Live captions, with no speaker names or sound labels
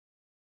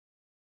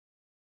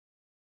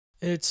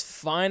It's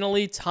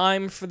finally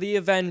time for the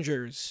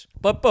Avengers.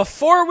 But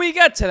before we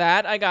get to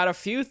that, I got a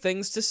few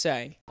things to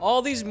say.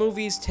 All these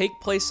movies take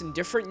place in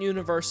different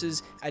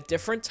universes at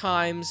different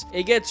times.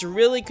 It gets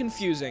really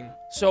confusing.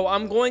 So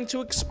I'm going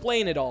to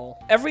explain it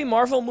all. Every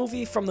Marvel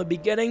movie from the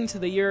beginning to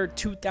the year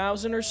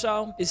 2000 or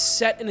so is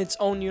set in its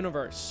own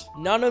universe.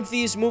 None of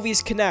these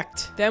movies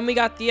connect. Then we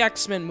got the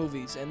X-Men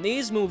movies, and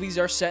these movies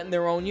are set in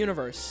their own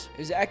universe.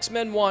 There's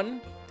X-Men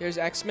 1, there's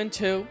X-Men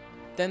 2,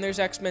 then there's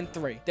X-Men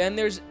 3. Then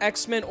there's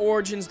X-Men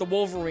Origins the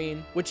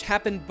Wolverine, which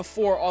happened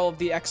before all of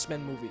the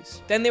X-Men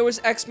movies. Then there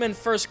was X-Men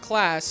First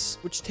Class,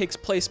 which takes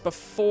place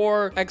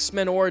before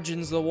X-Men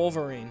Origins the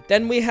Wolverine.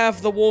 Then we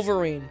have the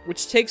Wolverine,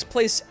 which takes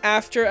place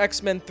after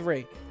X-Men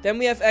 3. Then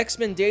we have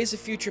X-Men Days of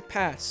Future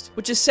Past,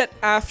 which is set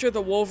after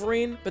the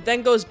Wolverine, but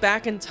then goes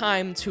back in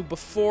time to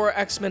before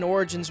X-Men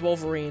Origins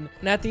Wolverine.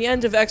 And at the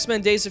end of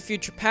X-Men Days of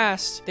Future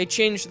Past, they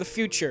changed the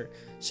future.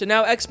 So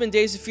now X-Men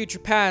Days of Future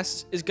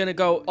Past is gonna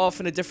go off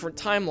in a different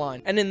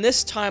timeline. And in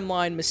this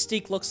timeline,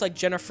 Mystique looks like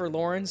Jennifer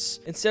Lawrence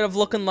instead of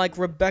looking like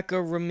Rebecca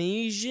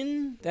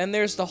Romijn. Then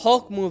there's the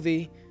Hulk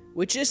movie,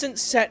 which isn't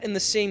set in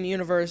the same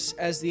universe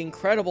as the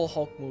Incredible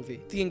Hulk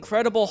movie. The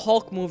Incredible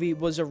Hulk movie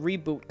was a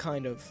reboot,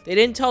 kind of. They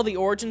didn't tell the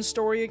origin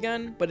story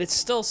again, but it's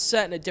still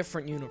set in a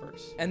different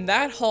universe. And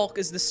that Hulk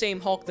is the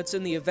same Hulk that's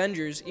in the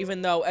Avengers,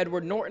 even though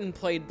Edward Norton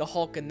played the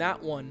Hulk in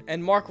that one,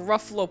 and Mark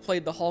Ruffalo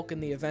played the Hulk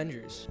in the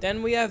Avengers.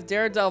 Then we have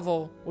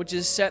Daredevil, which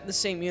is set in the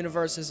same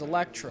universe as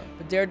Elektra,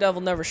 but Daredevil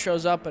never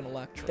shows up in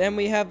Elektra. Then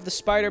we have the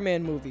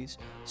Spider-Man movies.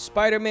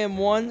 Spider-Man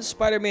 1,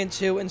 Spider-Man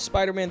 2, and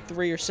Spider-Man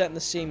 3 are set in the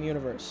same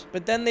universe.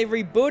 But then they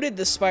rebooted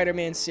the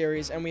Spider-Man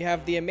series, and we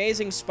have The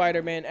Amazing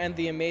Spider-Man and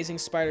The Amazing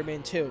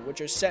Spider-Man 2, which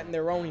are set in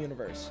their own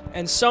universe.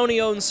 And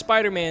Sony owns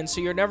Spider-Man,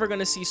 so you're never going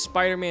to see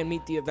Spider-Man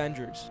meet the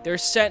Avengers. They're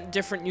set in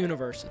different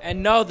universes.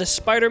 And no, the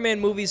Spider-Man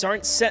movies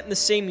aren't set in the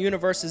same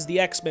universe as the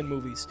X-Men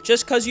movies.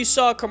 Just because you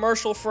saw a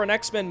commercial for an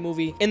X-Men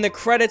movie in the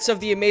credits of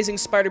The Amazing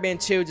Spider-Man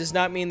 2 does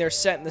not mean they're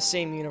set in the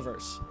same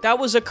universe. That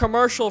was a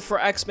commercial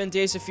for X-Men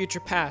Days of Future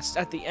Past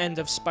at the end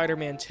of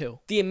Spider-Man 2.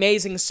 The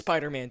Amazing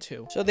Spider-Man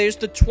 2. So there's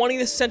the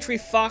 20th Century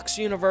Fox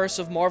universe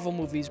of Marvel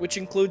movies, which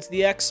includes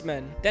the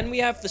X-Men. Then we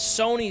have the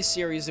Sony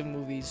series of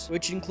movies,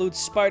 which includes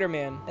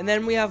Spider-Man. And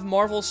then we have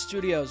Marvel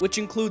Studios, which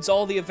includes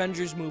all the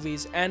Avengers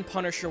movies and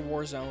Punisher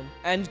Warzone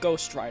and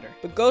Ghost Rider.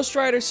 But Ghost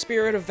Rider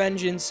Spirit of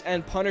Vengeance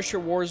and Punisher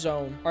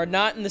Warzone are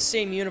not in the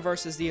same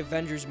universe as the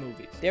Avengers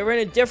movies. They're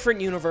in a different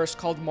universe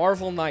called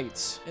Marvel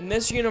Knights. In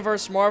this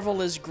universe,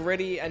 Marvel is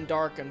gritty and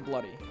dark and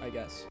bloody, I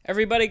guess.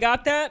 Everybody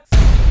got that?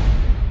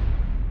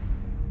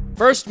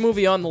 First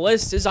movie on the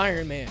list is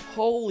Iron Man.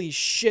 Holy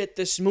shit,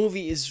 this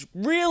movie is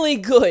really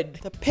good.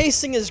 The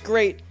pacing is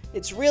great.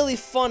 It's really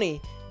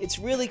funny. It's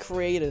really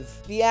creative.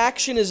 The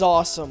action is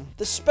awesome.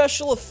 The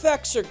special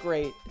effects are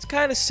great. It's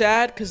kind of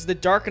sad because The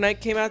Dark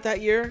Knight came out that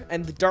year,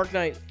 and The Dark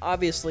Knight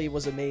obviously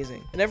was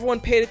amazing. And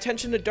everyone paid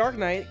attention to Dark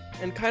Knight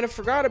and kind of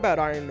forgot about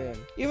Iron Man,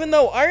 even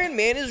though Iron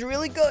Man is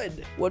really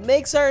good. What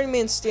makes Iron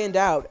Man stand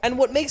out, and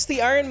what makes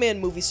the Iron Man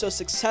movie so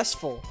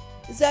successful,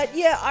 is that,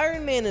 yeah,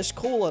 Iron Man is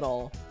cool and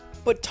all,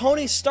 but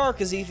Tony Stark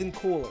is even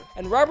cooler.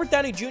 And Robert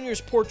Downey Jr.'s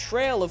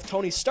portrayal of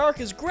Tony Stark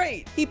is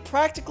great. He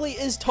practically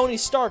is Tony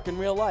Stark in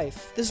real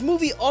life. This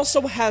movie also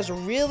has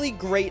really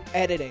great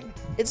editing.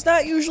 It's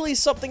not usually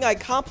something I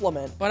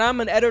compliment, but I'm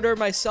an editor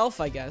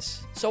myself, I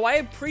guess. So I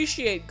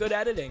appreciate good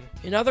editing.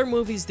 In other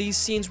movies, these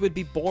scenes would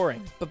be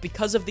boring, but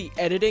because of the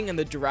editing and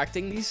the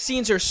directing, these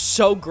scenes are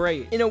so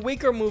great. In a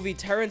weaker movie,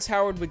 Terrence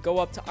Howard would go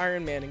up to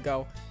Iron Man and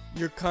go,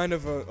 "You're kind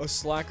of a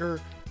slacker,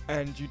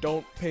 and you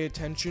don't pay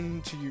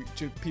attention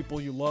to people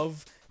you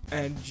love,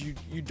 and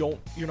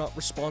you're not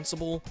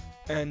responsible,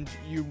 and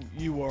you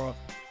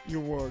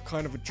were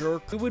kind of a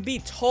jerk." We would be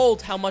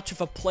told how much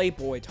of a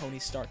playboy Tony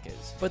Stark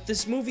is. But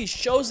this movie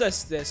shows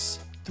us this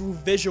through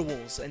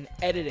visuals and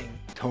editing.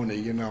 Tony,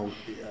 you know,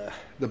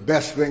 the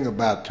best thing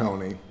about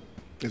Tony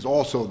is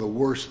also the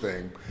worst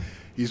thing.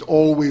 He's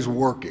always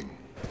working.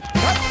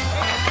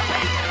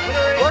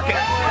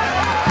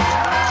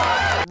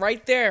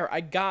 Right there,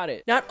 I got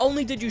it. Not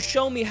only did you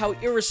show me how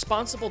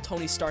irresponsible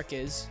Tony Stark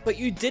is, but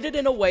you did it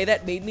in a way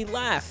that made me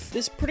laugh.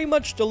 This pretty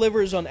much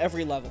delivers on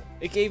every level.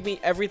 It gave me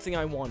everything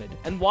I wanted.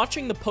 And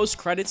watching the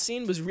post-credit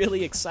scene was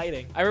really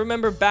exciting. I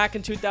remember back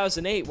in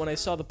 2008 when I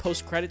saw the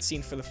post-credit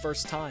scene for the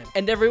first time.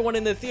 And everyone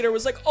in the theater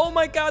was like, "Oh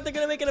my god, they're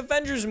gonna make an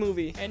Avengers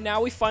movie." And now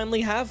we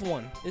finally have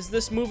one. Is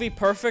this movie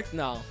perfect?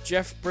 No.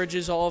 Jeff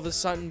Bridges all of a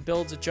sudden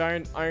builds a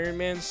giant Iron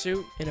Man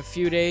suit in a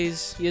few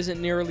days. He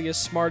isn't nearly as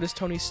smart as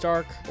Tony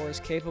Stark or as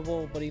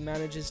capable, but he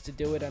manages to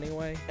do it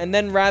anyway. And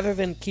then rather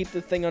than keep the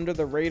thing under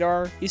the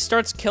radar, he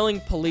starts killing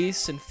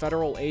police and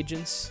federal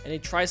agents, and he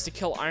tries to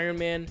kill Iron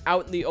Man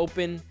out in the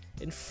open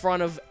in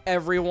front of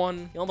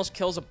everyone. He almost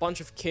kills a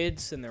bunch of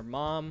kids and their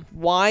mom.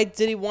 Why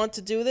did he want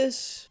to do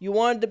this? You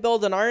wanted to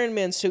build an Iron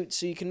Man suit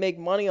so you can make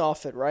money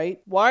off it, right?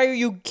 Why are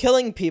you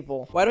killing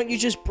people? Why don't you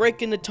just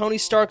break into Tony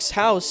Stark's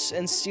house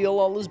and steal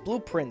all his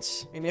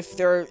blueprints? And if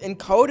they're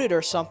encoded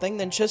or something,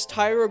 then just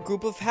hire a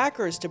group of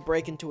hackers to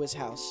break into his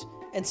house.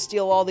 and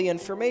steal all the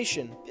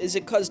information? Is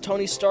it because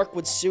Tony Stark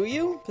would sue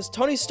you? Because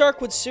Tony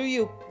Stark would sue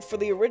you for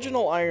the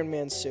original Iron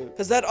Man suit.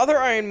 Because that other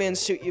Iron Man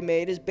suit you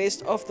made is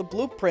based off the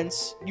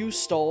blueprints you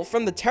stole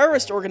from the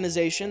terrorist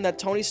organization that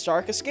Tony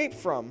Stark escaped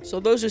from. So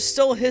those are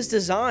still his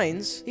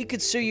designs. He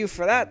could sue you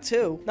for that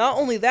too. Not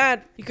only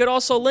that, he could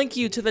also link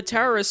you to the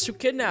terrorists who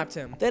kidnapped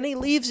him. Then he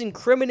leaves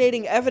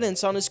incriminating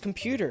evidence on his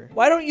computer.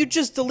 Why don't you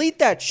just delete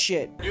that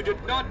shit? You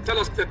did not tell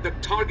us that the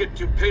target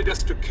you paid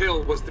us to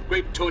kill was the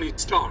great Tony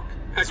Stark.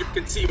 As you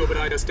can see,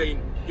 Obadiah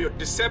Stane, your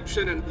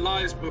deception and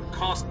lies will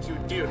cost you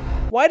dearly.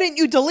 Why didn't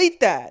you delete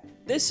that?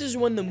 This is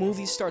when the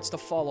movie starts to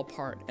fall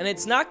apart. And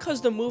it's not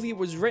because the movie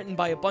was written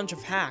by a bunch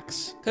of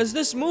hacks. Because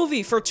this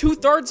movie, for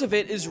 2/3 of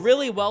it, is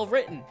really well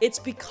written. It's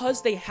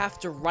because they have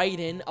to write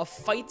in a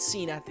fight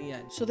scene at the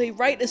end. So they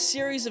write a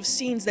series of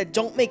scenes that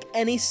don't make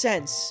any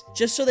sense,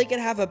 just so they can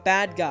have a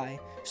bad guy,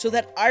 so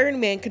that Iron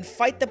Man can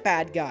fight the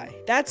bad guy.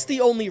 That's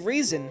the only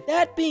reason.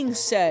 That being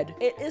said,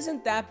 it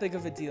isn't that big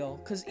of a deal,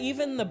 because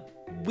even the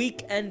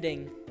weak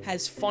ending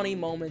has funny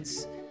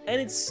moments, and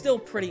it's still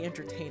pretty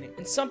entertaining.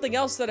 And something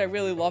else that I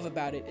really love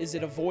about it is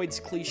it avoids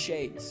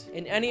cliches.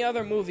 In any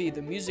other movie,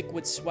 the music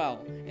would swell,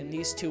 and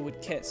these two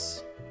would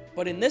kiss.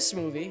 But in this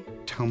movie...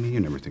 Tell me you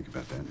never think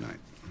about that night.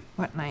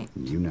 What night?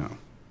 You know.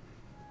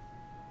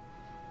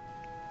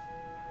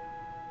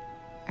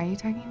 Are you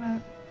talking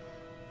about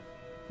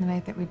the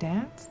night that we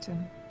danced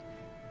and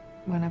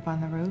went up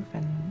on the roof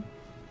and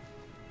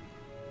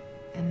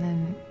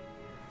then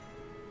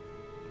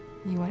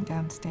you went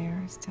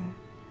downstairs to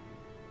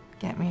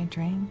get me a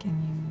drink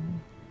and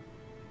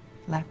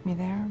you left me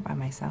there by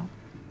myself?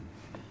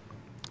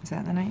 Is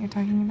that the night you're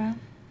talking about?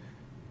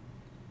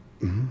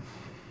 Mm-hmm.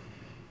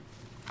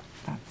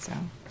 Thought so.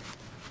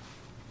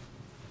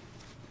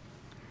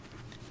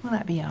 Will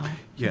that be all?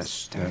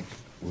 Yes, that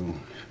will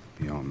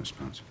be all, Miss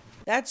Pounce.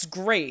 That's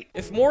great.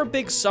 If more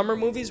big summer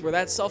movies were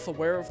that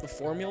self-aware of the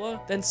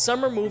formula, then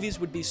summer movies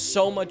would be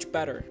so much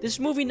better. This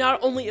movie not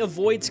only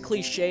avoids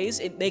cliches,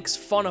 it makes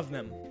fun of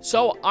them.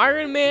 So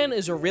Iron Man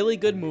is a really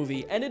good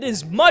movie, and it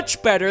is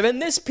much better than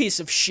this piece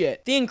of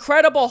shit. The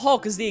Incredible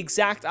Hulk is the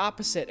exact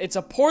opposite. It's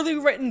a poorly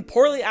written,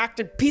 poorly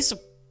acted piece of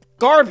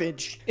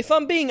garbage. If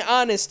I'm being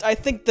honest, I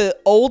think the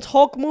old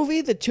Hulk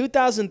movie, the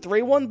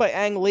 2003 one by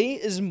Ang Lee,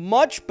 is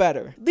much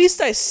better. At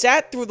least I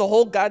sat through the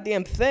whole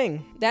goddamn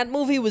thing. That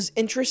movie was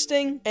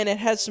interesting, and it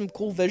has some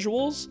cool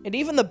visuals, and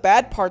even the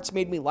bad parts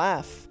made me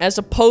laugh. As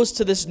opposed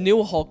to this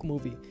new Hulk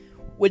movie,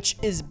 which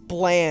is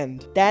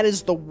bland. That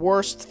is the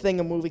worst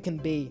thing a movie can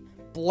be.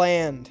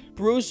 Bland.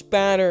 Bruce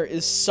Banner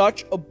is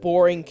such a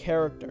boring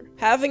character.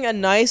 Having a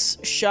nice,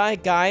 shy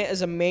guy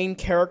as a main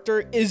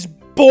character is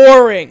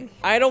boring.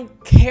 I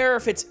don't care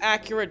if it's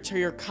accurate to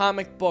your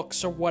comic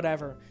books or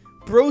whatever.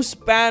 Bruce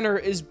Banner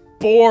is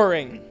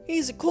boring.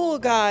 He's a cool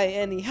guy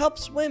and he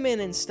helps women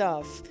and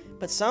stuff.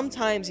 But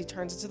sometimes he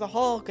turns into the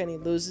Hulk and he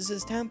loses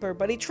his temper,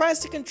 but he tries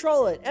to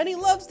control it. And he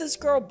loves this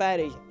girl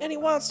Betty, and he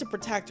wants to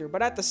protect her,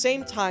 but at the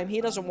same time,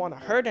 he doesn't want to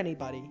hurt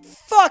anybody.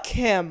 Fuck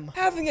him!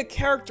 Having a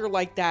character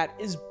like that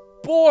is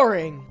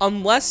boring,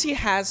 unless he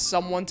has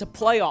someone to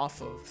play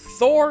off of.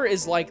 Thor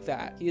is like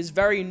that. He is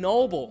very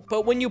noble,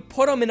 but when you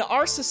put him in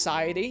our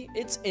society,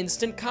 it's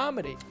instant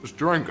comedy. This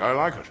drink, I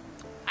like it.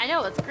 I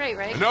know, it's great,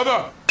 right?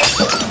 Another!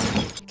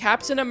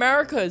 Captain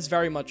America is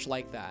very much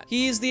like that.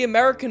 He is the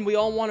American we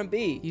all want to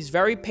be. He's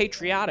very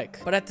patriotic,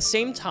 but at the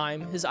same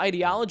time, his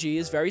ideology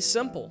is very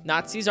simple.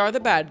 Nazis are the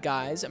bad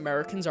guys,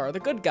 Americans are the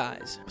good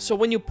guys. So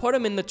when you put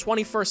him in the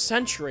 21st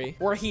century,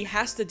 where he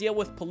has to deal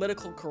with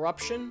political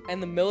corruption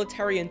and the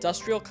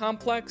military-industrial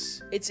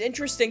complex, it's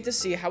interesting to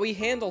see how he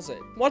handles it.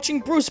 Watching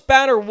Bruce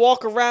Banner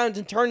walk around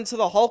and turn into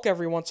the Hulk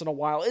every once in a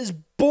while is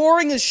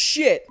boring as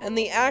shit, and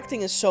the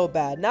acting is so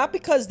bad. Not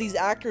because these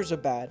actors are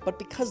bad, but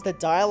because the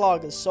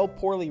dialogue is so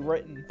poorly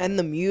written. And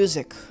the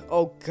music,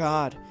 oh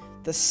god,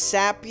 the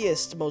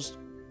sappiest, most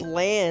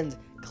bland,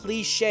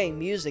 cliche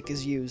music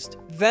is used.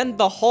 Then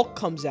the Hulk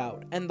comes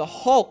out, and the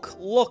Hulk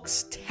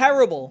looks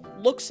terrible.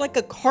 Looks like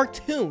a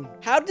cartoon.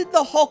 How did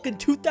the Hulk in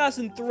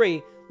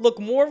 2003 look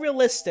more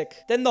realistic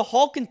than the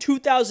Hulk in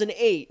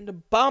 2008. And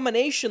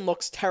Abomination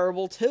looks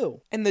terrible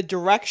too. And the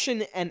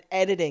direction and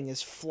editing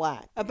is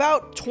flat.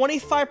 About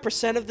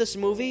 25% of this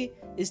movie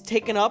is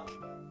taken up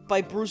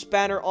by Bruce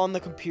Banner on the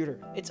computer.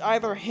 It's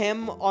either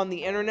him on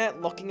the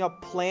internet looking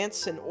up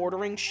plants and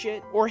ordering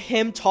shit, or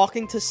him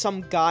talking to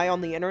some guy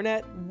on the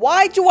internet.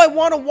 Why do I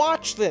want to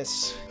watch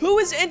this? Who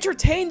is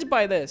entertained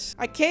by this?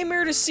 I came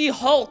here to see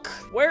Hulk.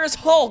 Where's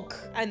Hulk?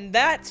 And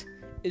that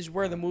is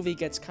where the movie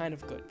gets kind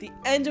of good. The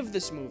end of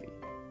this movie,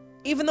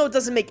 even though it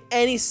doesn't make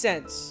any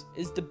sense,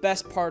 is the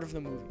best part of the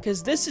movie.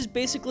 Because this is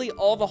basically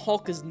all the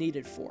Hulk is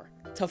needed for.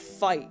 To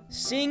fight.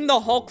 Seeing the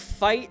Hulk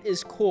fight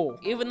is cool.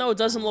 Even though it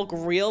doesn't look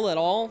real at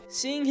all,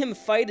 seeing him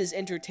fight is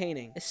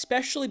entertaining.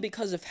 Especially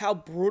because of how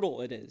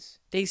brutal it is.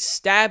 They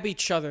stab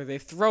each other. They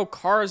throw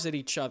cars at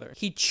each other.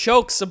 He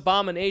chokes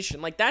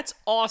Abomination. Like, that's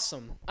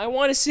awesome. I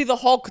want to see the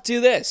Hulk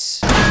do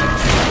this.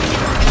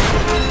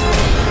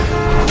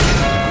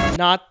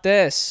 Not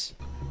this.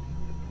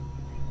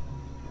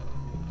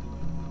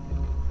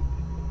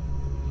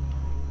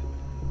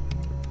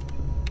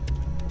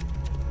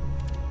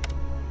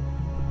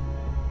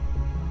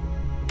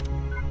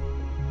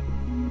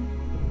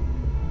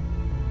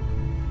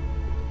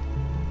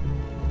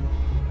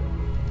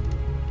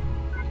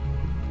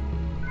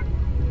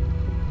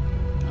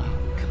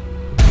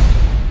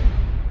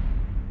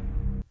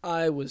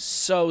 I was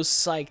so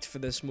psyched for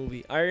this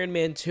movie. Iron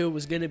Man 2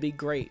 was gonna be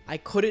great. I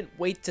couldn't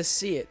wait to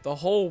see it. The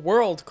whole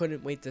world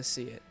couldn't wait to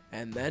see it.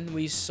 And then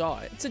we saw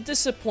it. It's a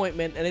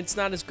disappointment, and it's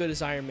not as good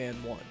as Iron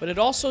Man 1, but it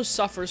also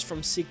suffers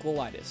from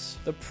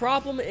sequelitis. The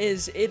problem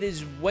is, it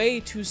is way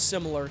too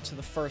similar to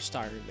the first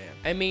Iron Man.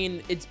 I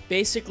mean, it's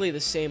basically the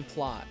same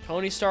plot.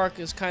 Tony Stark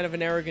is kind of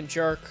an arrogant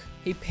jerk.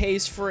 He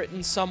pays for it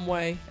in some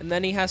way, and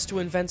then he has to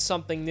invent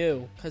something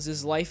new, because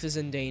his life is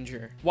in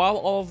danger. While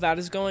all of that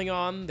is going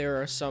on,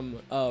 there are some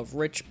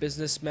rich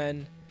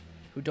businessmen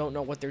who don't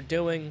know what they're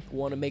doing, who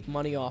want to make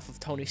money off of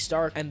Tony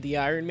Stark and the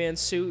Iron Man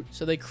suit,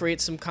 so they create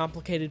some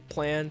complicated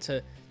plan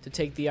to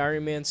take the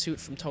Iron Man suit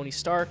from Tony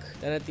Stark.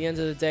 Then at the end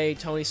of the day,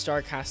 Tony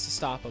Stark has to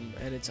stop him,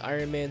 and it's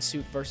Iron Man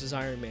suit versus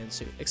Iron Man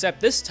suit.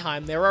 Except this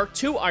time, there are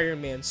 2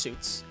 Iron Man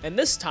suits, and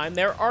this time,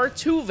 there are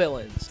 2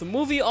 villains. The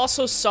movie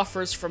also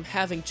suffers from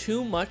having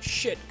too much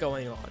shit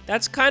going on.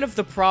 That's kind of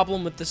the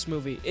problem with this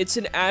movie. It's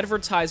an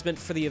advertisement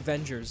for the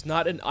Avengers,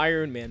 not an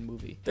Iron Man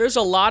movie. There's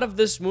a lot of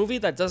this movie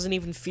that doesn't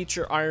even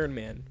feature Iron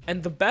Man,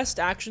 and the best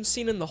action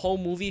scene in the whole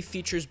movie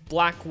features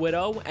Black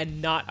Widow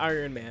and not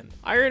Iron Man.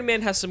 Iron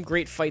Man has some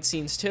great fight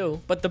scenes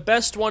too, but the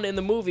best one in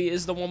the movie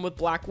is the one with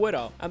Black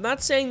Widow. I'm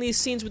not saying these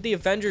scenes with the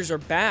Avengers are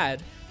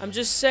bad. I'm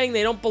just saying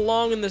they don't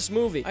belong in this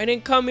movie. I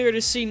didn't come here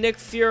to see Nick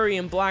Fury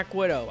and Black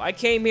Widow. I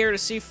came here to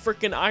see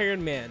frickin'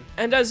 Iron Man.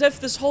 And as if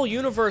this whole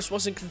universe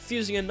wasn't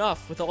confusing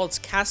enough with all its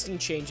casting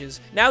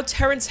changes, now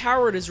Terrence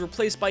Howard is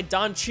replaced by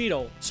Don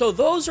Cheadle. So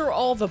those are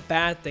all the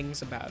bad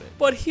things about it.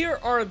 But here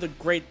are the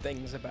great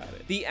things about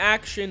it. The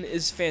action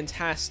is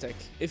fantastic.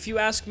 If you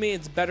ask me,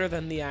 it's better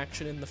than the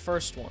action in the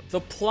first one.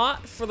 The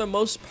plot, for the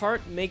most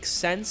part, makes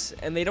sense,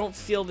 and they don't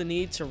feel the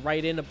need to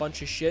write in a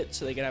bunch of shit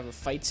so they can have a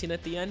fight scene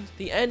at the end.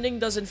 The ending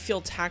doesn't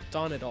feel tacked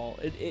on at all.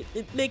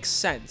 It makes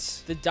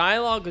sense. The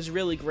dialogue is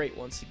really great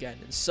once again,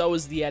 and so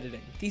is the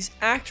editing. These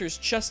actors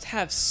just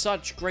have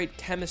such great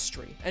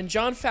chemistry, and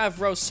Jon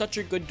Favreau's such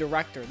a good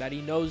director that he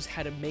knows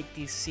how to make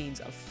these scenes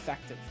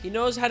effective. He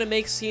knows how to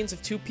make scenes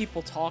of 2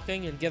 people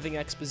talking and giving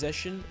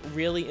exposition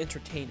really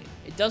entertaining.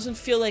 It doesn't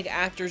feel like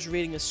actors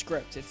reading a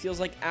script. It feels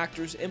like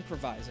actors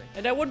improvising.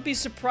 And I wouldn't be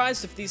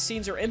surprised if these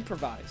scenes are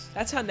improvised.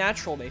 That's how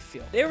natural they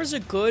feel. There is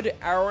a good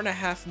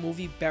hour-and-a-half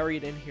movie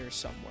buried in here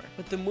somewhere,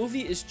 but the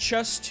movie is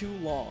just too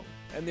long,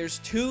 and there's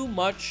too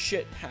much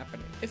shit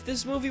happening. If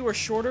this movie were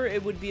shorter,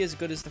 it would be as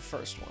good as the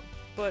first one,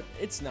 but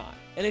it's not.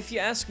 And if you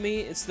ask me,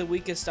 it's the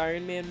weakest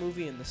Iron Man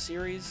movie in the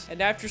series.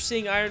 And after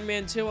seeing Iron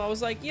Man 2, I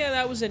was like, yeah,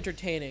 that was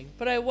entertaining,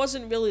 but I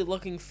wasn't really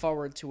looking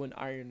forward to an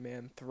Iron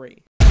Man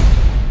 3.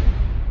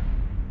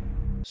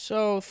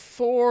 So,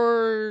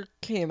 Thor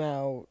came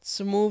out. It's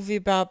a movie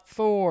about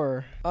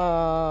Thor.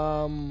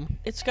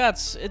 It's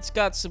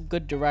got some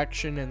good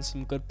direction and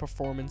some good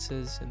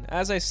performances, and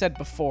as I said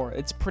before,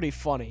 it's pretty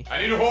funny.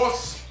 I need a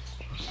horse!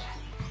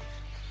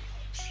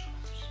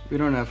 We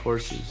don't have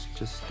horses,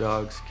 just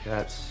dogs,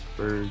 cats,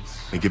 birds.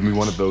 And give me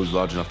one of those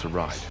large enough to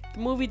ride.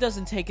 The movie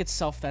doesn't take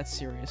itself that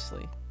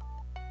seriously.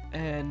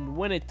 And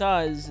when it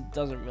does, it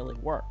doesn't really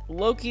work.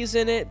 Loki's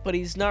in it, but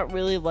he's not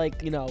really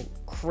like, you know,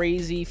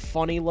 crazy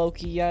funny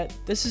Loki yet.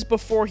 This is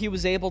before he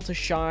was able to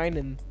shine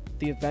in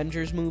the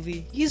Avengers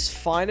movie. He's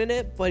fine in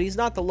it, but he's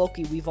not the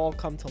Loki we've all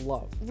come to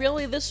love.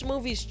 Really, this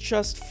movie's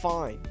just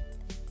fine.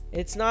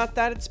 It's not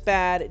that it's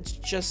bad, it's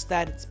just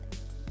that it's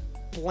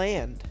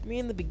bland. I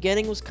mean, the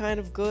beginning was kind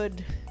of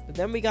good, but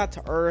then we got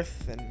to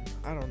Earth, and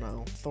I don't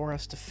know, Thor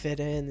has to fit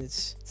in.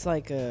 It's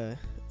like a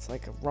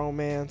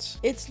romance.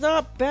 It's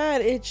not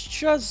bad, it's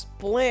just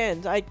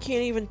bland. I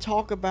can't even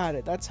talk about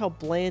it. That's how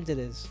bland it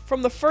is.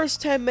 From the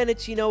first 10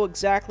 minutes, you know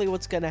exactly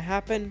what's gonna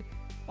happen.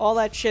 All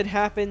that shit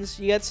happens,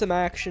 you get some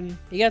action,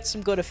 you get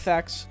some good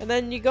effects, and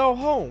then you go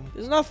home.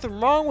 There's nothing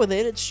wrong with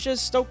it, it's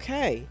just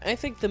okay. I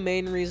think the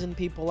main reason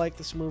people like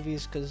this movie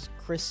is because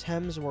Chris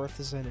Hemsworth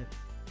is in it.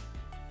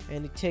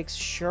 And he takes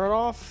his shirt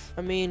off.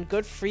 I mean,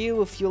 good for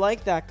you if you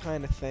like that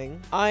kind of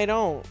thing. I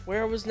don't.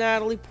 Where was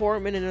Natalie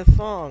Portman in a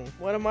thong?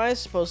 What am I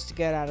supposed to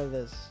get out of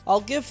this?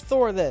 I'll give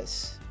Thor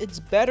this. It's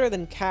better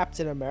than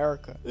Captain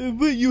America.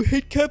 But you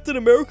hate Captain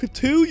America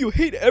too? You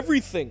hate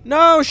everything.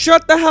 No,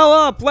 shut the hell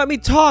up. Let me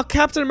talk.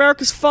 Captain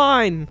America's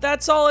fine.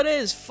 That's all it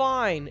is.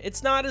 Fine.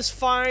 It's not as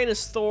fine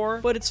as Thor,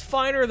 but it's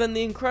finer than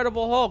the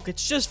Incredible Hulk.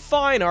 It's just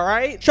fine,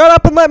 alright? Shut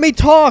up and let me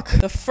talk.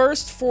 The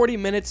first 40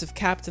 minutes of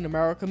Captain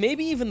America,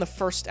 maybe even the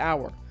first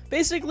hour,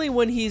 basically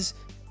when he's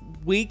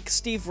weak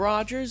Steve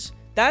Rogers,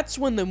 that's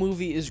when the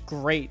movie is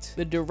great.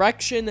 The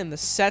direction and the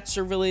sets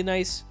are really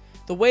nice.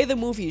 The way the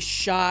movie is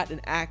shot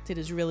and acted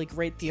is really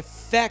great. The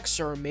effects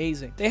are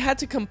amazing. They had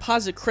to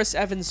composite Chris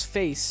Evans'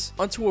 face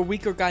onto a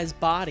weaker guy's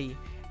body,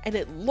 and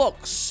it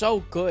looks so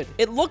good.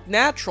 It looked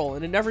natural,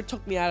 and it never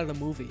took me out of the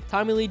movie.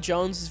 Tommy Lee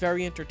Jones is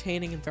very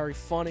entertaining and very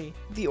funny.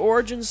 The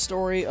origin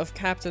story of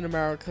Captain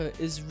America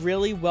is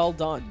really well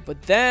done,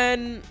 but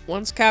then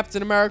once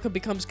Captain America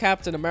becomes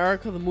Captain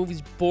America, the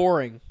movie's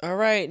boring.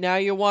 Alright, now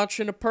you're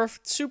watching a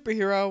perfect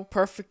superhero,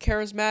 perfect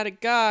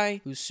charismatic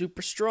guy who's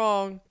super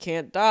strong,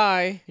 can't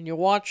die, and you're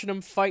watching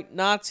him fight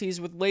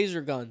Nazis with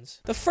laser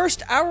guns. The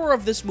first hour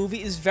of this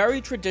movie is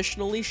very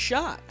traditionally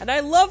shot, and I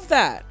love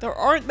that. There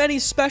aren't many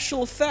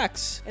special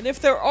effects, and if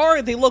there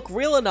are, they look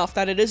real enough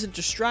that it isn't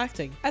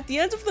distracting. At the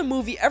end of the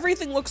movie,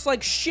 everything looks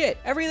like shit.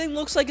 Everything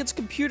looks like it's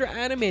computer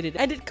animated,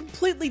 and it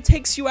completely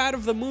takes you out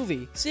of the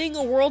movie. Seeing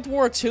a World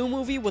War II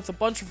movie with a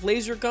bunch of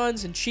laser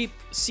guns and cheap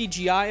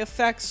CGI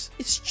effects,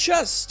 it's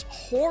just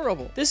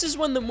horrible. This is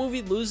when the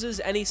movie loses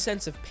any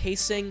sense of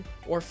pacing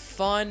or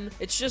fun.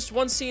 It's just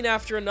one scene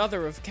after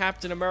another of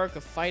Captain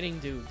America fighting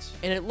dudes,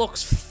 and it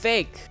looks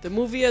fake. The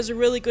movie has a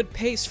really good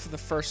pace for the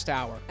first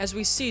hour, as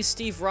we see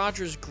Steve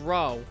Rogers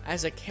grow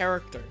as a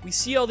character. We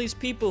see all these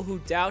people who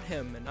doubt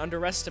him and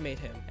underestimate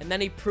him, and then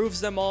he proves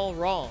them all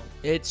wrong.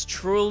 It's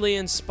truly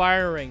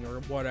inspiring or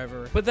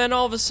whatever. But then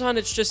all of a sudden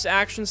it's just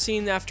action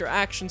scene after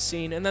action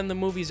scene, and then the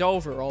movie's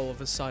over all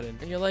of a sudden.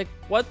 And you're like,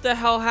 what the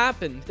hell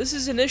happened? This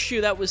is an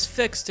issue that was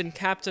fixed in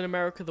Captain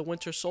America the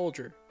Winter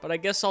Soldier, but I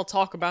guess I'll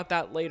talk about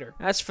that later.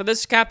 As for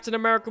this Captain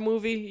America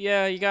movie,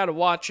 yeah, you gotta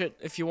watch it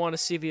if you want to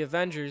see the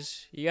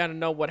Avengers. You gotta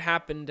know what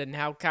happened and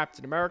how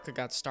Captain America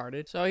got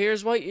started. So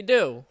here's what you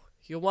do.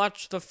 You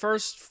watch the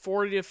first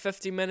 40 to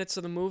 50 minutes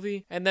of the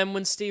movie, and then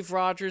when Steve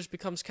Rogers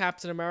becomes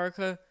Captain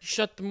America, you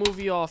shut the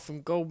movie off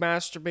and go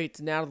masturbate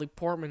to Natalie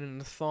Portman in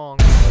the thong.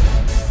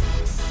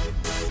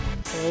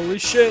 Holy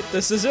shit,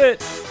 this is it.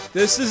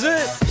 This is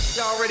it.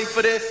 Y'all ready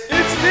for this?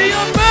 It's the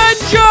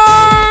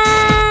Avengers!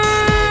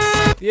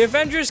 The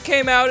Avengers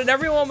came out and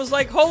everyone was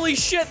like, holy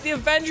shit, the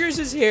Avengers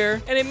is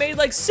here. And it made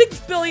like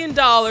 $6 billion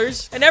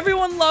and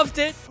everyone loved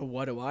it. But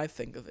what do I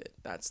think of it?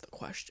 That's the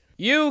question.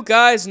 You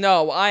guys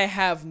know I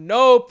have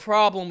no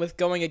problem with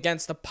going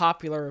against the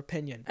popular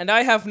opinion. And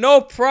I have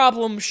no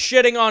problem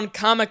shitting on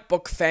comic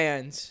book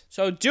fans.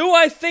 So do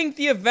I think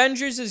the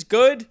Avengers is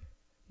good?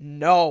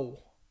 No.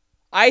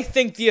 I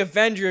think the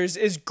Avengers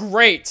is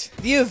great.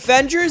 The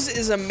Avengers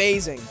is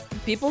amazing.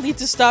 People need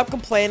to stop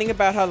complaining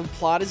about how the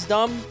plot is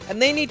dumb, and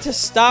they need to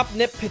stop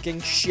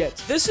nitpicking shit.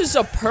 This is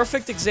a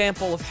perfect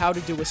example of how to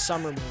do a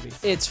summer movie.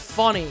 It's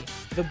funny,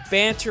 the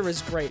banter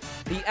is great,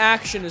 the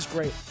action is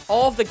great,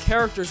 all of the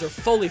characters are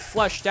fully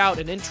fleshed out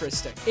and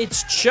interesting.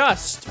 It's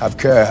just... Have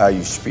care how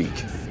you speak.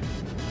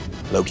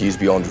 Loki is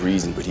beyond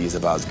reason, but he is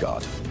of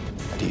Asgard,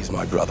 and he is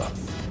my brother.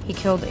 He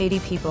killed 80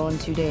 people in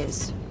 2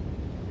 days.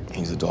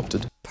 He's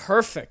adopted.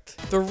 Perfect.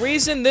 The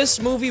reason this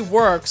movie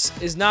works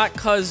is not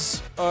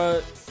because,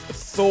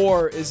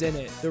 Thor is in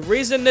it. The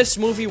reason this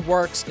movie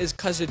works is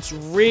because it's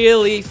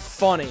really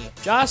funny.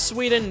 Joss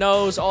Whedon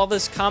knows all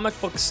this comic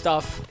book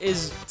stuff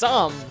is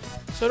dumb,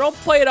 so don't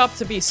play it up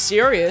to be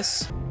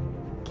serious.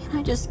 Can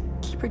I just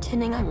keep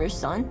pretending I'm your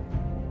son?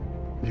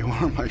 You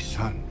are my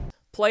son.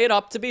 Play it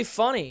up to be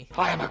funny.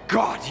 I am a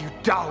god, you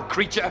dull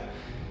creature,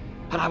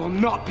 and I will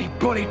not be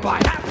bullied by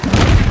that.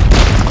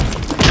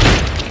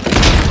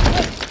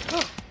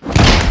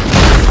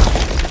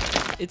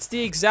 It's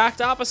the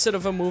exact opposite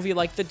of a movie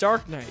like The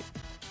Dark Knight,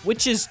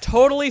 which is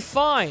totally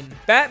fine.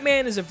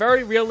 Batman is a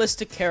very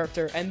realistic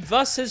character, and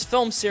thus his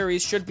film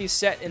series should be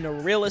set in a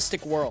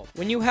realistic world.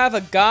 When you have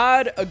a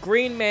god, a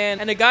green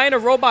man, and a guy in a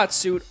robot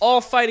suit all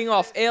fighting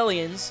off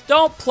aliens,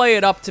 don't play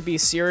it up to be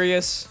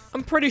serious.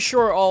 I'm pretty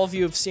sure all of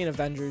you have seen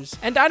Avengers,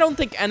 and I don't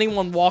think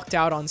anyone walked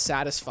out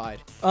unsatisfied.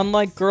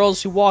 Unlike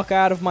girls who walk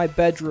out of my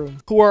bedroom,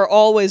 who are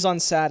always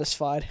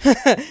unsatisfied.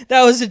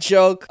 That was a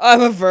joke.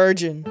 I'm a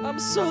virgin. I'm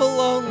so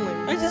lonely.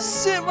 I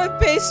just sit in my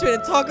basement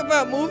and talk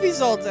about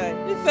movies all day.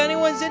 If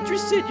anyone's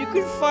interested, you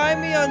can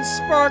find me on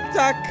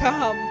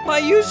Spark.com.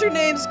 My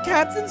username's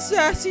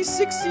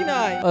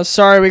CaptainSassy69. Oh,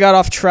 sorry, we got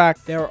off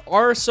track. There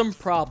are some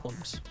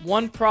problems.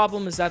 One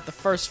problem is that the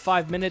first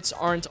 5 minutes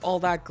aren't all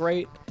that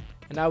great.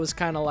 And I was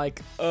kind of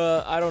like,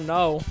 I don't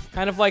know.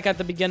 Kind of like at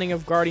the beginning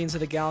of Guardians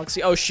of the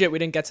Galaxy. Oh shit, we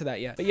didn't get to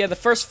that yet. But yeah, the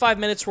first 5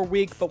 minutes were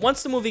weak, but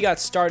once the movie got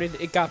started,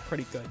 it got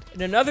pretty good.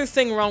 And another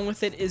thing wrong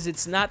with it is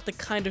it's not the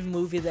kind of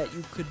movie that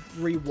you could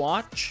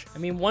rewatch. I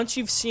mean, once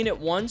you've seen it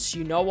once,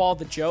 you know all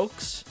the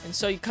jokes. And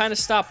so you kind of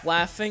stop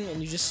laughing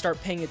and you just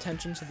start paying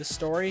attention to the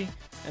story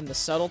and the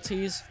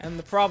subtleties. And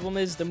the problem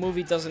is the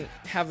movie doesn't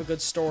have a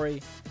good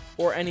story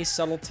or any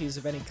subtleties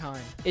of any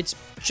kind. It's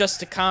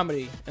just a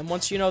comedy, and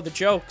once you know the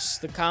jokes,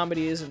 the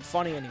comedy isn't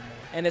funny anymore.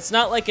 And it's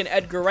not like an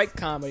Edgar Wright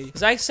comedy,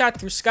 because I sat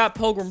through Scott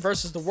Pilgrim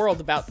vs. the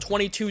World about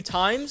 22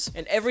 times,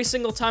 and every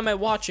single time I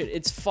watch it,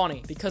 it's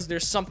funny, because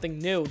there's something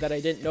new that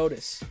I didn't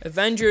notice.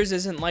 Avengers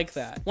isn't like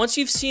that. Once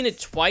you've seen it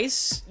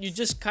twice, you're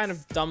just kind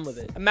of done with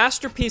it. A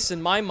masterpiece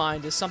in my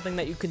mind is something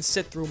that you can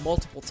sit through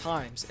multiple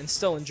times and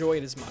still enjoy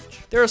it as much.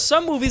 There are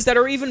some movies that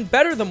are even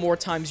better the more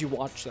times you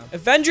watch them.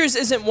 Avengers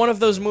isn't one of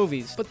those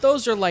movies, but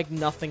those are like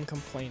nothing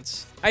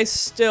complaints. I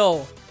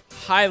still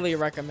highly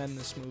recommend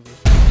this movie.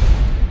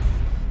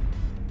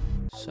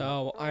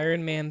 So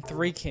Iron Man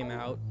 3 came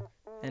out,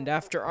 and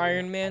after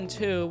Iron Man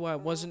 2, I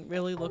wasn't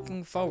really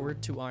looking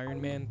forward to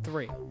Iron Man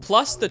 3.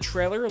 Plus, the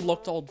trailer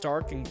looked all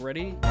dark and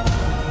gritty.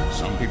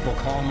 Some people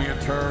call me a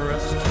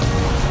terrorist.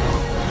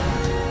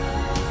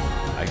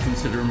 I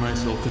consider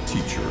myself a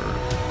teacher.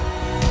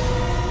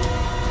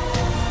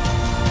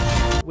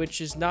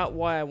 Which is not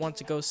why I want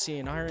to go see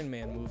an Iron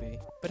Man movie.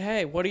 But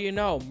hey, what do you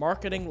know?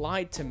 Marketing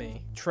lied to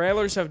me.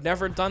 Trailers have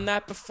never done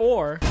that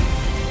before.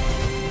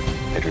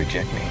 They'd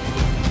reject me.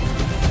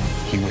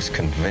 He was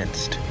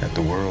convinced that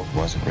the world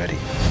wasn't ready.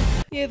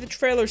 Yeah, the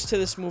trailers to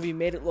this movie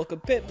made it look a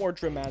bit more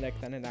dramatic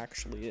than it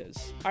actually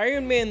is.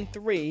 Iron Man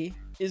 3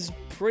 is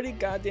pretty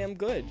goddamn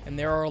good. And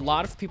there are a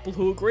lot of people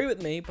who agree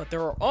with me, but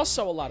there are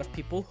also a lot of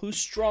people who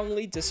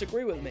strongly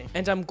disagree with me.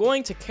 And I'm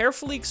going to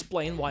carefully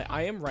explain why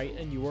I am right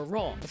and you are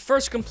wrong. The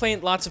first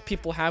complaint lots of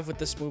people have with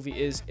this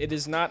movie is it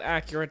is not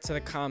accurate to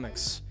the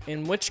comics.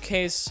 In which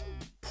case,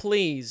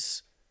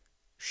 please,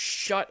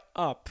 shut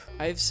up.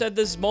 I've said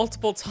this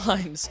multiple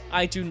times.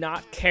 I do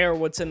not care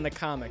what's in the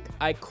comic.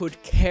 I could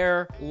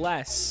care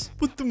less.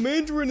 But the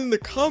Mandarin in the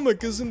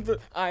comic isn't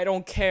I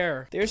don't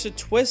care. There's a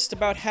twist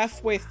about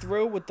halfway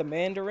through with the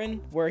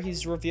Mandarin where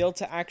he's revealed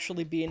to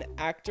actually be an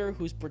actor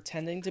who's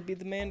pretending to be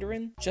the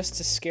Mandarin just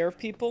to scare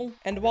people.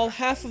 And while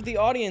half of the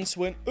audience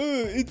went,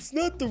 it's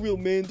not the real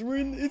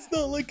Mandarin. It's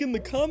not like in the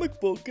comic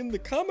book.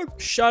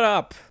 Shut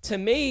up. To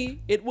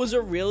me, it was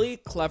a really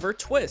clever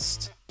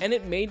twist. And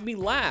it made me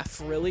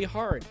laugh really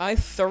hard. I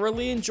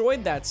thoroughly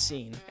enjoyed that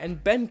scene,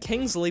 and Ben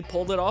Kingsley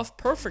pulled it off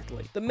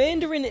perfectly. The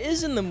Mandarin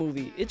is in the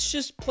movie, it's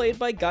just played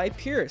by Guy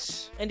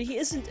Pearce. And he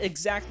isn't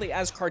exactly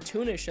as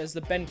cartoonish as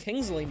the Ben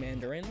Kingsley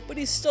Mandarin, but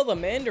he's still the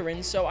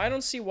Mandarin, so I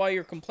don't see why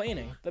you're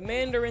complaining. The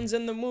Mandarin's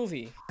in the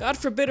movie. God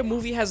forbid a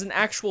movie has an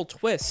actual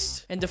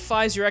twist, and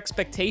defies your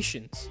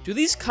expectations. Do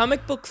these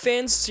comic book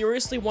fans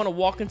seriously want to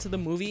walk into the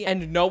movie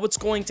and know what's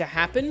going to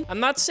happen?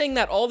 I'm not saying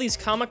that all these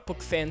comic book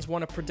fans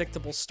want a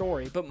predictable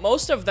story, but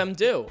most of them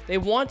do. They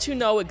want to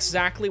know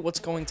exactly what's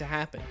going to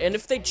happen. And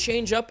if they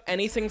change up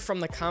anything from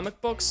the comic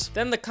books,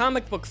 then the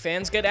comic book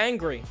fans get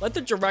angry. Let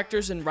the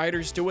directors and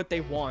writers do what they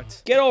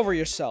want. Get over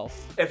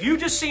yourself. If you've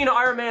just seen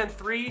Iron Man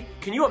 3,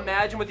 can you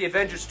imagine what the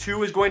Avengers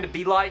 2 is going to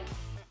be like?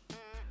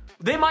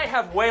 They might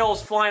have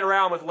whales flying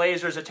around with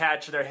lasers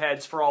attached to their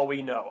heads for all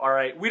we know,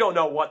 alright? We don't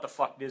know what the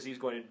fuck Disney's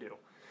going to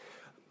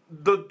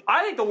do.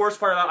 I think the worst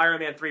part about Iron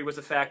Man 3 was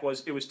the fact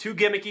was it was too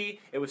gimmicky,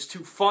 it was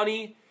too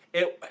funny,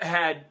 it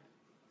had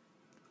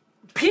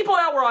people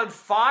that were on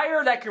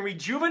fire that can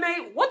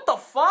rejuvenate? What the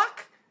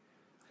fuck?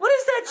 What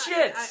is that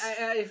shit?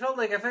 I felt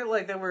like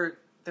they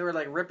were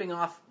like ripping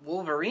off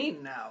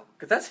Wolverine now,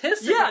 because that's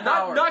his superpower.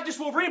 Yeah, not just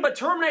Wolverine, but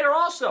Terminator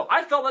also.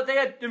 I felt that they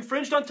had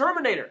infringed on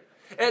Terminator.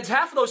 And it's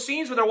half of those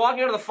scenes when they're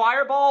walking out of the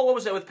fireball. What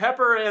was it with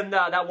Pepper and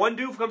that one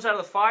dude who comes out of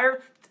the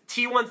fire?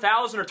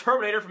 T-1000 or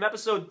Terminator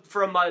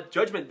from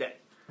Judgment Day.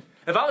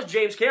 If I was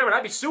James Cameron,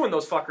 I'd be suing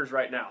those fuckers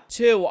right now.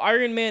 2.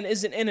 Iron Man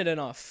isn't in it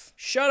enough.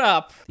 Shut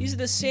up. These are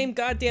the same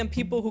goddamn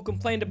people who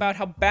complained about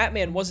how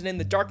Batman wasn't in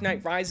The Dark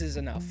Knight Rises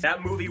enough.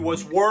 That movie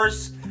was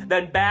worse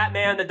than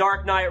Batman The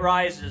Dark Knight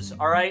Rises,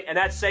 alright? And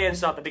that's saying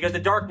something, because The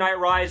Dark Knight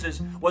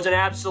Rises was an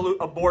absolute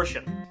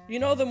abortion. You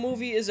know the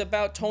movie is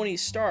about Tony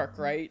Stark,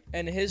 right?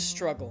 And his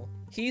struggle.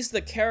 He's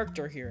the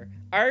character here.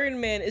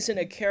 Iron Man isn't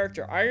a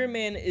character. Iron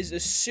Man is a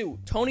suit.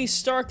 Tony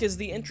Stark is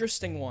the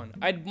interesting one.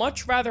 I'd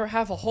much rather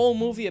have a whole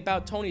movie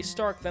about Tony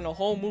Stark than a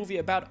whole movie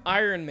about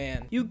Iron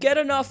Man. You get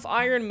enough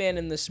Iron Man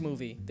in this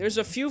movie. There's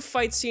a few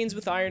fight scenes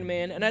with Iron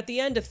Man, and at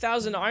the end,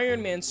 1,000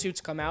 Iron Man suits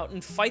come out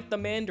and fight the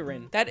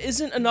Mandarin. That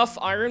isn't enough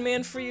Iron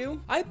Man for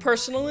you? I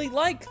personally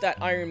like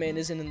that Iron Man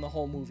isn't in the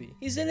whole movie.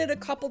 He's in it a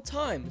couple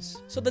times.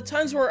 So the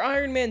times where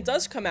Iron Man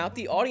does come out,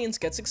 the audience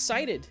gets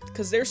excited,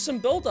 because there's some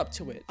build up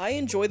to it. I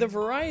enjoy the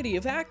variety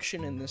of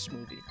action in this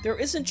movie. There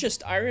isn't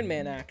just Iron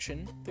Man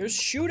action, there's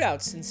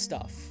shootouts and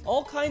stuff.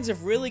 All kinds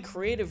of really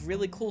creative,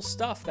 really cool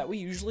stuff that we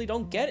usually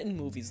don't get in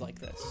movies like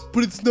this.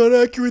 But it's not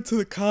accurate to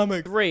the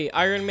comic. 3.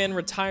 Iron Man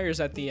retires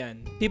at the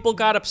end. People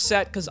got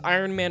upset because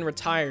Iron Man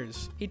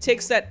retires. He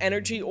takes that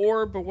energy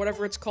orb or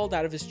whatever it's called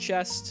out of his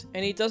chest,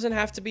 and he doesn't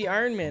have to be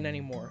Iron Man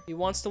anymore. He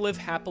wants to live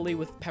happily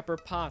with Pepper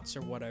Potts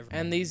or whatever.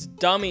 And these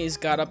dummies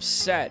got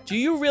upset. Do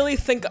you really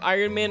think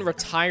Iron Man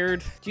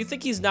retired? Do you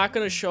think he's not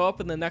gonna show up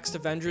in the next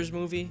Avengers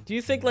movie? Do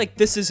you think like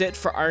this is it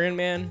for Iron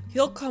Man?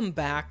 He'll come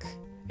back.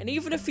 And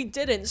even if he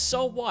didn't,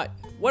 so what?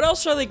 What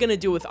else are they gonna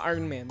do with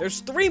Iron Man? There's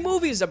 3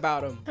 movies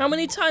about him. How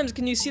many times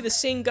can you see the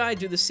same guy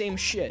do the same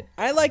shit?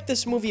 I like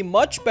this movie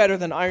much better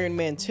than Iron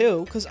Man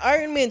 2, because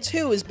Iron Man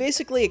 2 is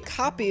basically a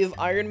copy of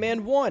Iron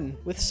Man 1,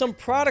 with some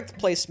product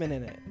placement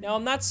in it. Now,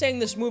 I'm not saying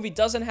this movie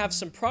doesn't have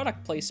some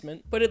product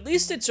placement, but at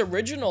least it's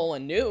original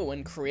and new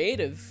and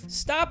creative.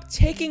 Stop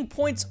taking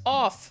points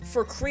off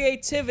for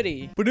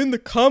creativity. But in the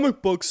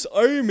comic books,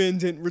 Iron Man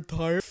didn't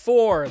retire.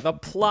 4. The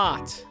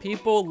plot.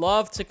 People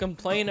love to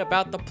complain complain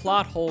about the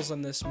plot holes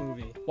in this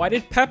movie? Why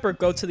did Pepper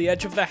go to the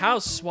edge of the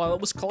house while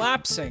it was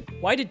collapsing?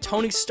 Why did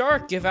Tony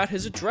Stark give out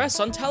his address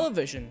on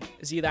television?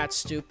 Is he that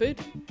stupid?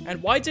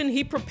 And why didn't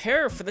he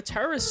prepare for the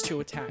terrorists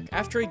to attack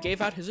after he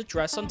gave out his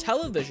address on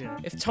television?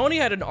 If Tony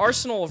had an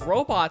arsenal of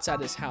robots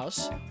at his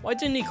house, why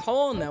didn't he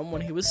call on them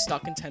when he was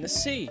stuck in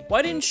Tennessee?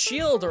 Why didn't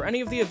S.H.I.E.L.D. or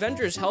any of the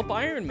Avengers help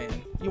Iron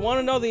Man? You want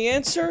to know the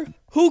answer?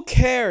 Who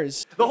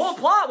cares? The whole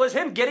plot was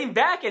him getting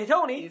back at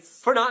Tony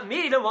for not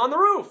meeting him on the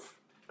roof.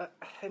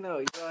 I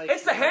know.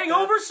 It's the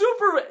Hangover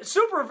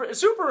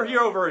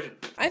superhero version.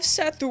 I've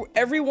sat through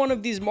every one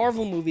of these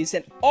Marvel movies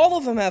and all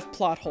of them have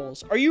plot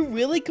holes. Are you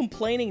really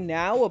complaining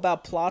now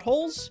about plot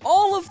holes?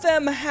 All of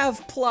them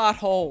have plot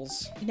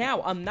holes.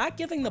 Now, I'm not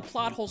giving the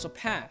plot holes a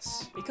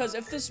pass, because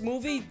if this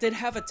movie did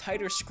have a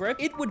tighter script,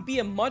 it would be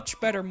a much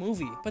better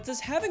movie. But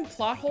does having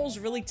plot holes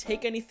really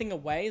take anything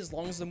away as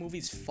long as the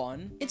movie's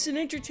fun? It's an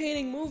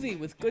entertaining movie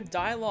with good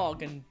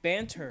dialogue and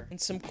banter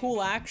and some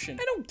cool action.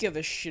 I don't give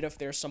a shit if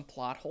there's some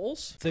plot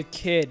holes. The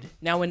kid.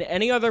 Now, in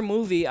any other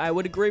movie, I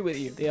would agree with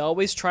you. They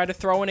always try to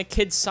throw in a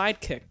kid's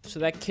sidekick so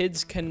that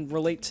kids can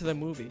relate to the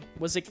movie.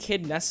 Was a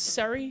kid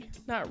necessary?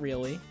 Not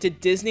really.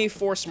 Did Disney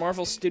force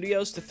Marvel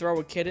Studios to throw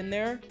a kid in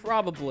there?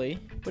 Probably.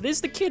 But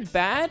is the kid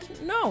bad?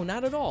 No,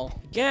 not at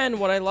all. Again,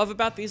 what I love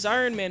about these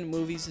Iron Man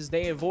movies is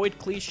they avoid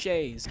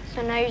cliches.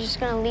 So now you're just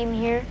gonna leave me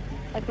here,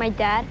 like my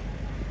dad?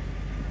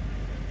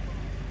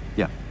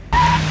 Yeah.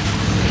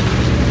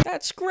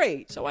 That's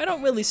great, so I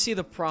don't really see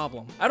the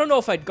problem. I don't know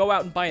if I'd go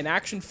out and buy an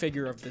action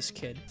figure of this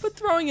kid, but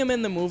throwing him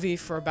in the movie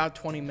for about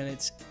 20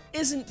 minutes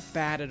isn't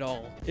bad at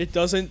all. It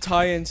doesn't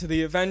tie into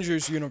the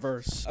Avengers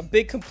universe. A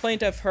big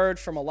complaint I've heard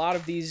from a lot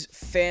of these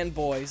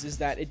fanboys is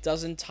that it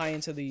doesn't tie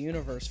into the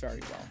universe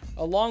very well.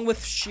 Along with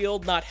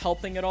S.H.I.E.L.D. not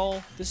helping at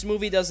all, this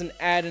movie doesn't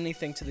add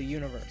anything to the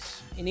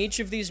universe. In each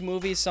of these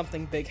movies,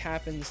 something big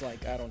happens,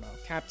 like, I don't know,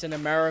 Captain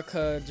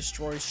America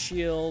destroys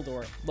S.H.I.E.L.D.,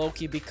 or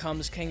Loki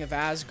becomes King of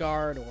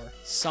Asgard, or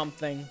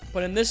something.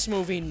 But in this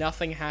movie,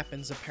 nothing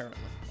happens,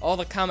 apparently. All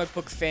the comic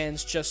book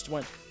fans just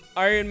went,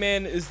 Iron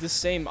Man is the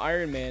same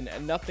Iron Man,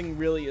 and nothing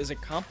really is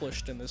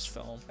accomplished in this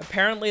film.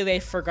 Apparently,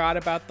 they forgot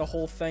about the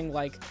whole thing,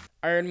 like,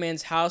 Iron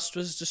Man's house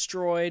was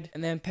destroyed,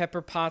 and then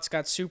Pepper Potts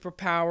got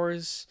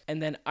superpowers,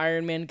 and then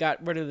Iron Man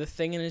got rid of the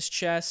thing in his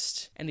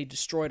chest, and he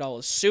destroyed all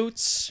his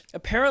suits.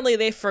 Apparently,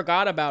 they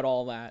forgot about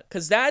all that,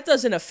 because that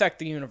doesn't affect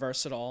the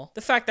universe at all.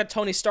 The fact that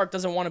Tony Stark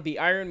doesn't want to be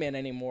Iron Man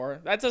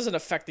anymore, that doesn't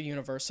affect the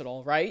universe at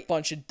all, right?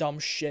 Bunch of dumb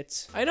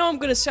shit. I know I'm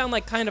gonna sound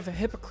like kind of a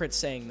hypocrite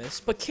saying this,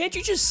 but can't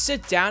you just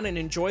sit down and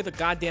enjoy the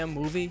goddamn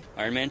movie?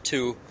 Iron Man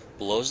 2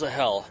 blows the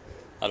hell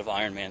out of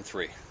Iron Man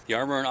 3. The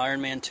armor in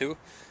Iron Man 2,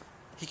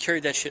 he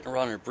carried that shit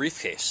around in a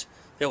briefcase.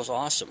 That was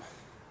awesome.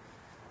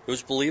 It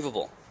was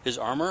believable. His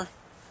armor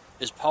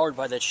is powered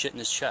by that shit in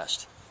his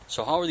chest.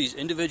 So how are these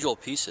individual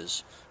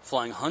pieces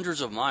flying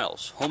hundreds of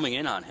miles, homing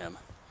in on him?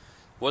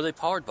 What are they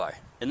powered by?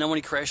 And then when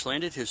he crash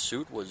landed, his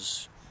suit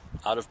was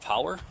out of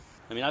power?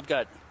 I mean, I've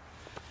got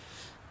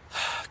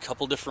a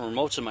couple different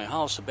remotes in my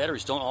house. The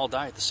batteries don't all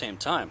die at the same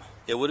time.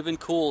 It would have been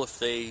cool if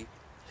they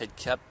had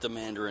kept the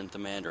Mandarin.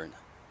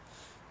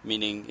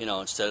 Meaning, you know,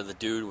 instead of the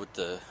dude with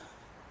the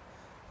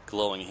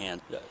glowing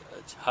hand.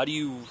 How do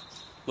you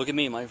look at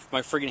me? My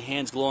friggin'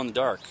 hands glow in the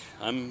dark.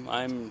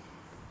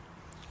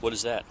 What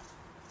is that?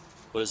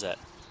 What is that?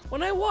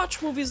 When I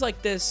watch movies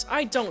like this,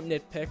 I don't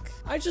nitpick.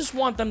 I just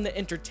want them to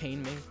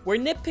entertain me. Where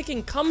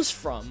nitpicking comes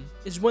from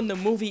is when the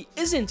movie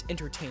isn't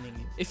entertaining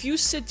you. If you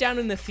sit down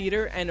in the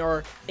theater and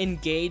are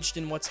engaged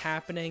in what's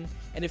happening,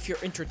 and if you're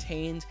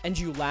entertained and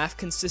you laugh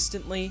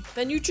consistently,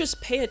 then you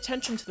just pay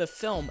attention to the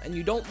film and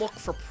you don't look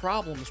for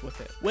problems with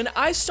it. When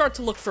I start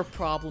to look for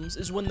problems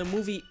is when the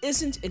movie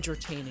isn't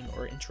entertaining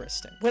or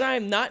interesting. When I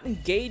am not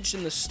engaged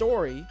in the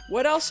story,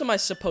 what else am I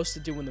supposed to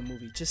do in the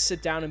movie? Just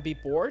sit down and be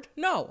bored?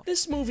 No,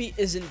 this movie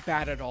isn't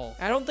bad at all.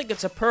 I don't think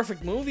it's a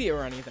perfect movie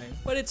or anything,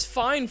 but it's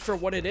fine for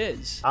what it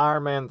is.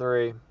 Iron Man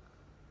 3.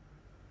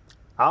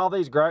 All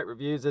these great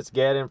reviews it's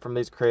getting from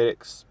these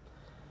critics,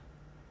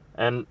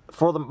 and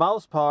for the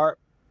most part,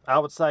 I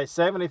would say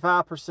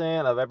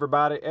 75% of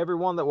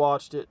everyone that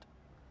watched it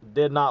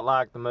did not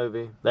like the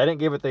movie. They didn't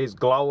give it these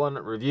glowing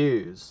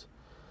reviews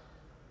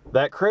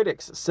that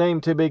critics seem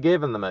to be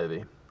giving the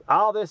movie.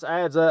 All this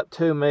adds up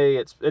to me,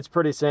 it's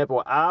pretty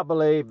simple. I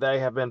believe they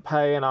have been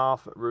paying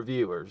off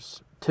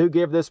reviewers to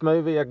give this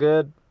movie a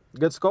good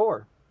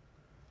score.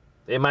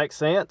 It makes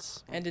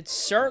sense. And it's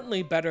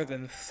certainly better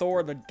than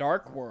Thor: The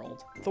Dark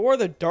World. Thor: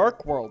 The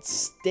Dark World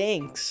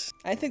stinks.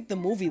 I think the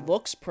movie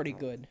looks pretty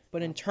good,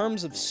 but in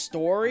terms of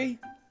story,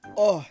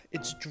 oh,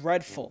 it's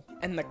dreadful.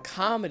 And the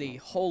comedy,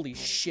 holy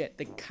shit,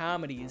 the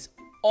comedy is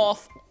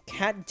awful.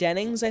 Kat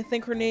Dennings, I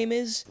think her name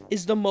is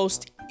the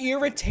most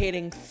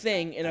irritating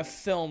thing in a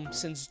film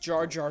since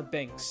Jar Jar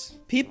Binks.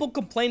 People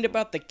complained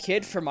about the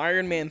kid from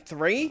Iron Man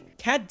 3.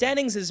 Kat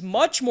Dennings is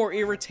much more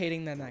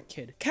irritating than that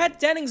kid. Kat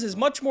Dennings is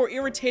much more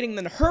irritating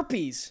than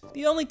herpes.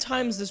 The only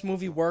times this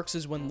movie works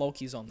is when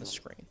Loki's on the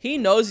screen. He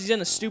knows he's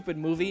in a stupid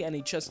movie and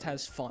he just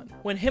has fun.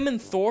 When him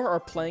and Thor are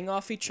playing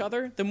off each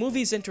other, the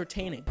movie's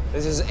entertaining.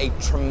 This is a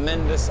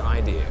tremendous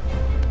idea.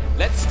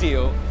 Let's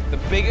steal the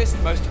biggest,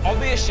 most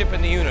obvious ship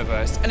in the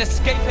universe and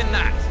escape in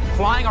that.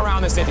 Flying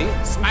around the city,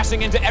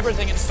 smashing into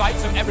everything in sight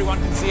so everyone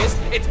can see us.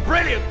 It's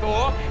brilliant,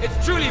 Thor!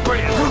 It's truly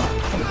brilliant!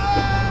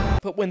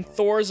 But when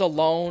Thor's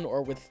alone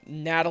or with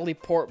Natalie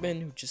Portman,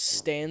 who just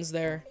stands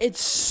there,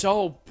 it's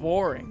so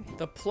boring.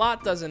 The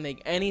plot doesn't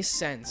make any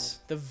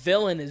sense. The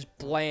villain is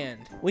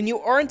bland. When you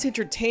aren't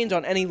entertained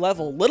on any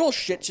level, little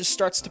shit just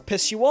starts to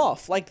piss you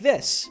off, like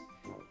this.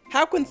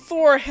 How can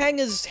Thor hang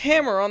his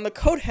hammer on the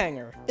coat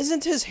hanger?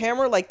 Isn't his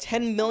hammer like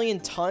 10 million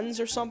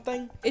tons or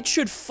something? It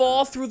should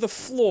fall through the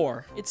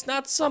floor. It's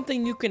not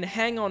something you can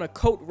hang on a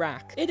coat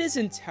rack. It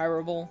isn't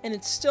terrible, and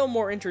it's still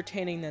more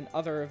entertaining than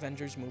other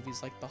Avengers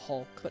movies like the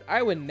Hulk, but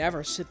I would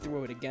never sit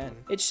through it again.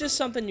 It's just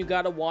something you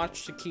gotta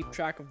watch to keep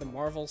track of the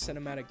Marvel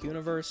Cinematic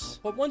Universe,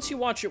 but once you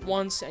watch it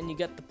once and you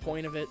get the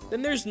point of it,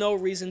 then there's no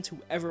reason to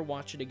ever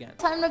watch it again.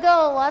 Time to go,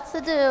 lots to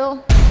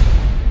do.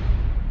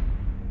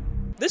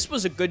 This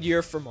was a good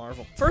year for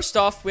Marvel. First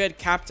off, we had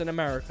Captain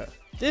America.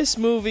 This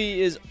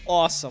movie is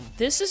awesome.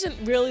 This isn't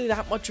really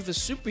that much of a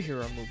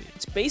superhero movie.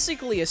 It's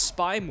basically a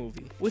spy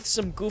movie with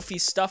some goofy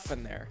stuff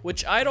in there,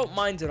 which I don't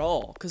mind at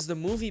all, because the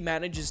movie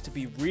manages to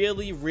be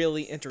really,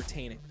 really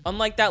entertaining.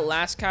 Unlike that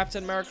last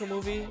Captain America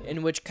movie,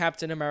 in which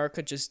Captain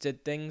America just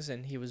did things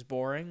and he was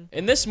boring.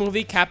 In this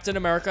movie, Captain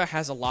America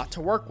has a lot to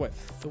work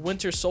with. The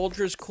Winter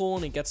Soldier is cool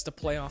and he gets to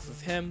play off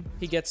of him.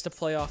 He gets to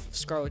play off of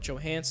Scarlett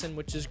Johansson,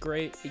 which is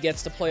great. He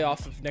gets to play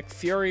off of Nick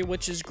Fury,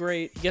 which is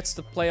great. He gets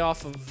to play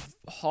off of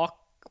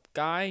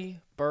Hawkeye,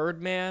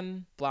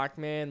 Birdman, Black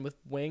Man with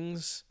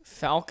Wings,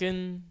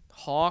 Falcon,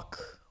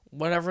 Hawk,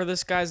 whatever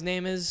this guy's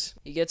name is.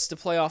 He gets to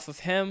play off of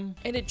him,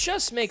 and it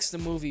just makes the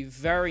movie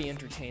very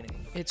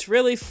entertaining. It's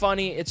really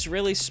funny, it's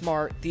really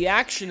smart, the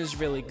action is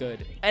really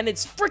good, and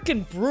it's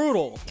freaking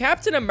brutal.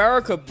 Captain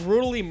America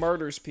brutally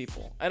murders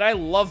people, and I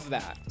love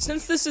that.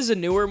 Since this is a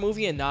newer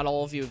movie and not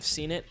all of you have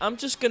seen it, I'm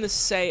just gonna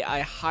say I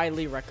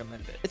highly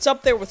recommend it. It's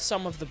up there with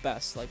some of the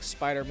best, like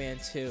Spider-Man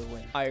 2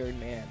 and Iron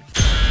Man.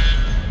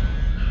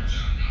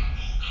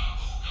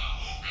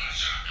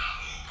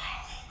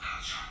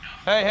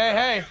 Hey, hey,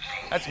 hey,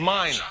 that's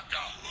mine.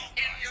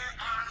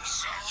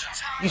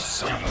 You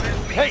son of a...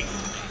 Hey,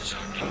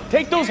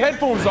 take those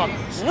headphones off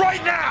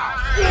right now!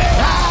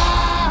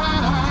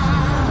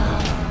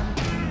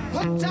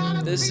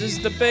 This is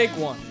the big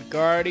one,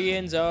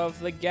 Guardians of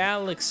the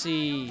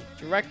Galaxy,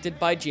 directed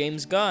by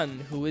James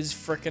Gunn, who is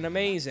frickin'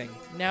 amazing.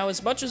 Now,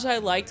 as much as I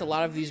liked a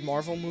lot of these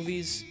Marvel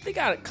movies, they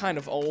got kind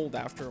of old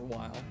after a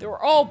while. They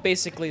were all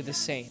basically the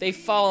same. They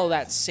follow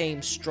that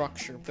same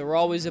structure. They're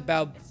always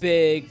about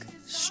big,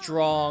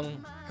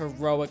 strong,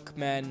 heroic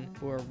men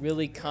who are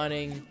really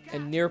cunning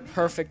and near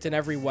perfect in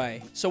every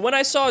way. So when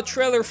I saw a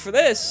trailer for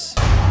this...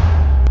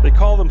 They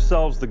call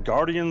themselves the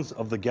Guardians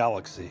of the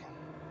Galaxy.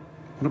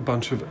 What a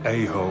bunch of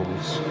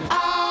a-holes.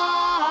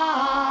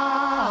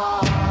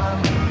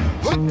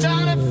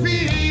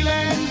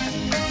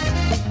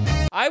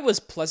 I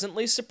was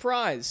pleasantly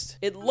surprised.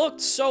 It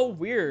looked so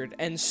weird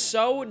and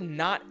so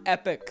not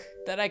epic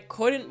that I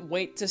couldn't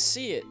wait to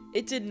see it.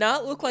 It did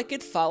not look like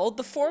it followed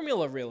the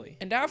formula, really.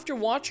 And after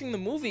watching the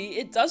movie,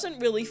 it doesn't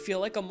really feel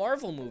like a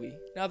Marvel movie.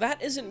 Now,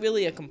 that isn't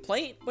really a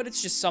complaint, but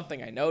it's just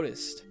something I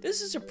noticed.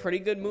 This is a pretty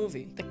good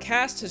movie. The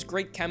cast has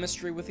great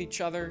chemistry with each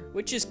other,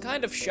 which is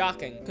kind of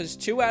shocking, because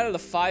 2 out of the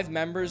 5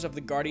 members of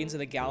the Guardians of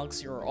the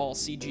Galaxy are all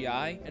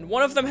CGI, and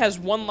one of them has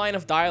 1 line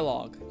of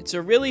dialogue. It's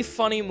a really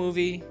funny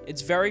movie,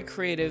 it's very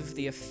creative,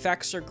 the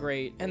effects are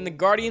great, and the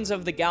Guardians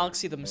of the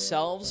Galaxy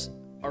themselves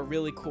are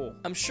really cool.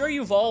 I'm sure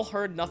you've all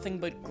heard nothing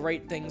but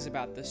great things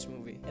about this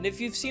movie, and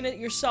if you've seen it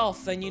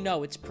yourself, then you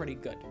know it's pretty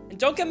good. And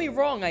don't get me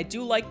wrong, I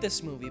do like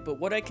this movie, but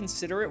would I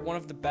consider it one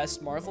of the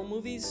best Marvel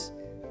movies?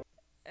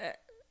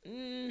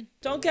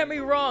 Don't get me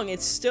wrong,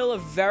 it's still a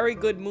very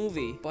good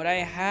movie, but I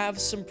have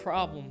some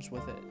problems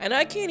with it. And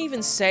I can't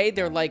even say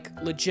they're like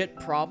legit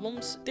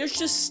problems. There's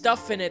just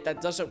stuff in it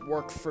that doesn't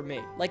work for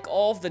me. Like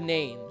all of the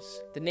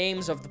names. The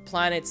names of the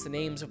planets, the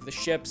names of the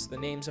ships, the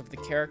names of the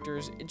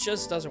characters. It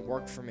just doesn't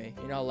work for me.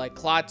 You know, like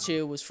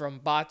Klaatu was from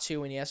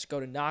Batu and he has to go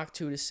to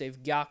Noctu to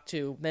save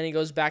Gyaktu. Then he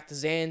goes back to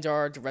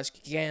Xandar to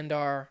rescue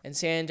Gandar. And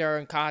Xandar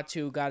and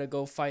Klaatu gotta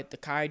go fight the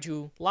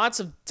Kaiju. Lots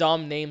of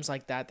dumb names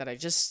like that that I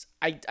just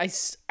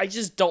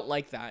don't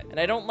like that. And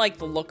I don't like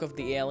the look of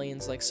the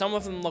aliens. Like, some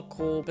of them look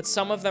cool, but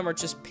some of them are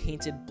just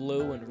painted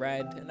blue and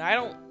red. And I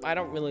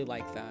don't really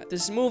like that.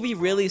 This movie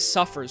really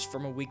suffers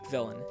from a weak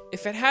villain.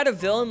 If it had a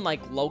villain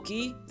like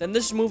Loki, then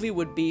this movie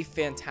would be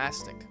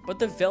fantastic. But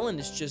the villain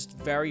is just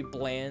very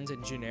bland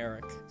and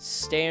generic.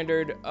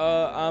 Standard,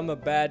 I'm a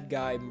bad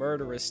guy,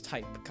 murderous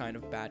type kind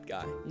of bad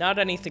guy. Not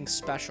anything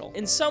special.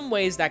 In some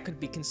ways, that could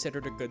be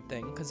considered a good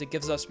thing, because it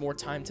gives us more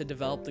time to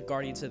develop the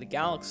Guardians of the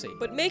Galaxy.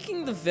 But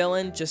making the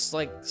villain just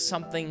like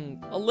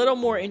something a little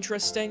more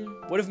interesting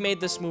would have made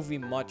this movie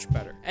much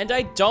better. And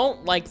I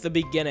don't like the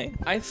beginning.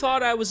 I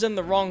thought I was in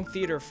the wrong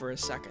theater for a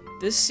second.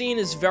 This scene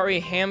is very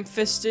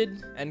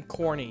ham-fisted and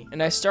corny,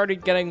 and I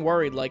started getting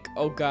worried like,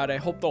 oh god, I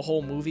hope the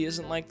whole movie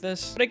isn't like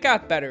this. But it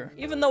got better.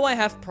 Even though I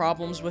have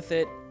problems with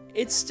it,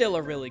 it's still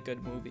a really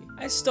good movie.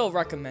 I still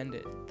recommend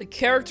it. The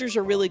characters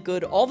are really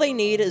good. All they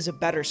need is a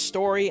better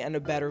story and a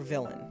better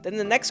villain. Then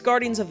the next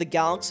Guardians of the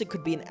Galaxy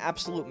could be an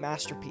absolute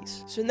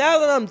masterpiece. So now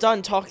that I'm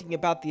done talking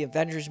about the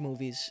Avengers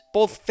movies,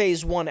 both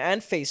Phase 1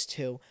 and Phase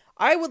 2,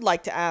 I would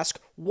like to ask,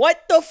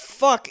 what the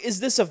fuck is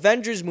this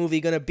Avengers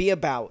movie gonna be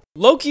about?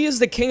 Loki is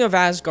the king of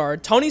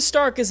Asgard, Tony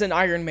Stark isn't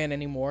Iron Man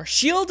anymore,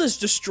 S.H.I.E.L.D. is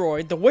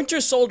destroyed, the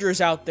Winter Soldier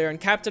is out there and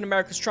Captain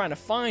America's trying to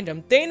find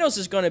him, Thanos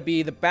is gonna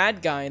be the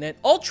bad guy in it,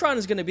 Ultron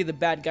is gonna be the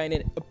bad guy in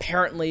it,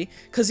 apparently,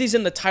 because he's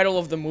in the title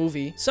of the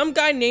movie, some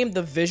guy named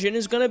the Vision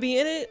is gonna be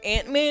in it,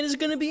 Ant-Man is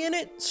gonna be in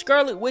it,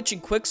 Scarlet Witch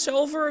and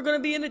Quicksilver are gonna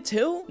be in it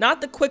too? Not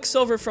the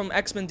Quicksilver from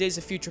X-Men Days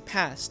of Future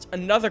Past,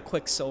 another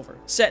Quicksilver,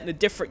 set in a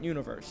different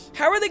universe.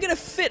 How are they gonna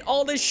fit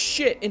all this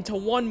shit into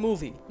one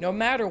movie? No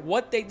matter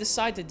what they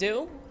decide to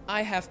do,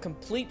 I have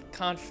complete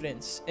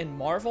confidence in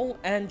Marvel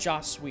and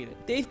Joss Whedon.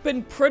 They've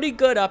been pretty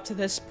good up to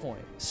this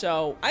point,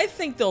 so I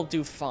think they'll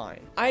do fine.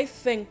 I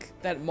think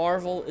that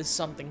Marvel is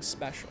something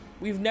special.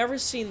 We've never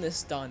seen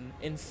this done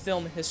in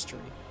film history.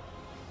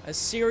 A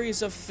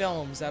series of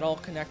films that all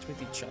connect with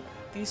each other.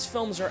 These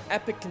films are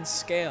epic in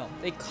scale.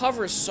 They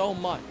cover so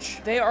much.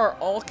 They are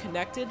all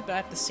connected, but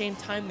at the same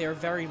time, they are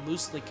very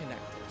loosely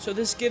connected. So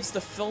this gives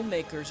the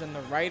filmmakers and the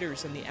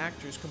writers and the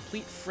actors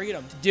complete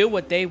freedom to do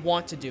what they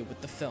want to do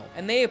with the film.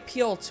 And they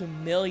appeal to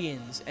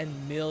millions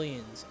and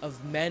millions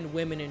of men,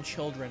 women, and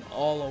children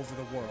all over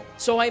the world.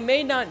 So I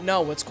may not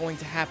know what's going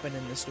to happen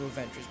in this new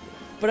Avengers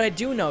movie, but I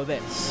do know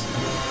this.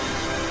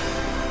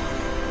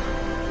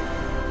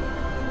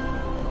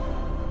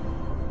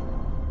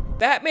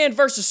 Batman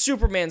vs.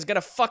 Superman's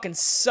gonna fucking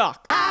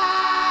suck.